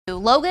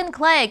Logan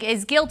Clegg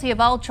is guilty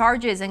of all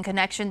charges in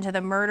connection to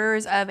the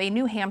murders of a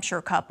New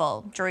Hampshire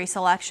couple. Jury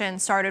selection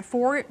started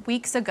 4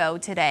 weeks ago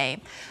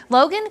today.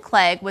 Logan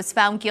Clegg was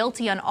found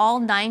guilty on all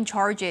 9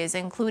 charges,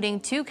 including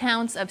 2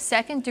 counts of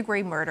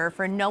second-degree murder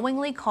for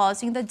knowingly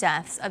causing the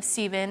deaths of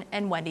Stephen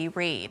and Wendy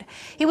Reed.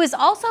 He was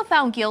also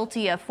found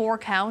guilty of 4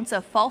 counts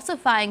of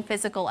falsifying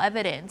physical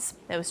evidence.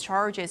 Those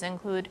charges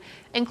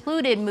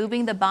included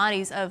moving the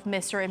bodies of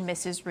Mr. and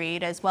Mrs.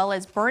 Reed, as well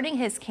as burning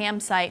his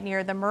campsite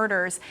near the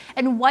murders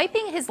and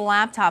wiping his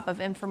laptop of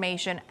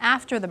information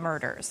after the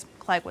murders.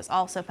 Clegg was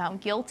also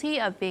found guilty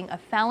of being a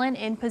felon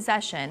in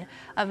possession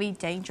of a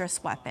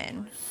dangerous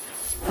weapon.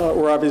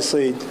 We're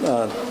obviously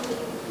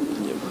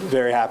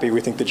very happy.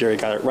 We think the jury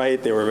got it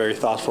right. They were very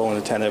thoughtful and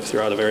attentive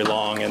throughout a very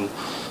long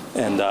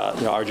and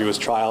arduous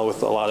trial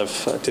with a lot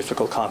of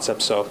difficult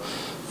concepts. So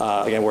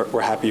again,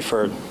 we're happy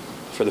for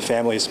the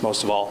families,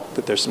 most of all,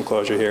 that there's some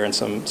closure here and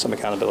some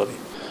accountability.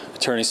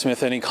 Attorney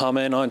Smith, any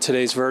comment on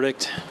today's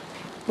verdict?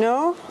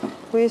 No,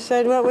 we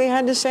said what we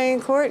had to say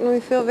in court, and we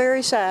feel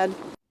very sad.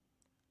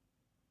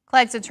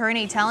 Clegg's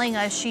attorney telling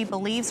us she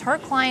believes her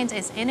client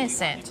is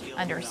innocent.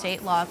 Under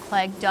state law,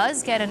 Clegg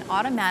does get an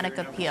automatic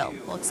appeal.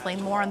 We'll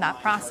explain more on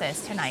that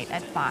process tonight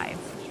at 5.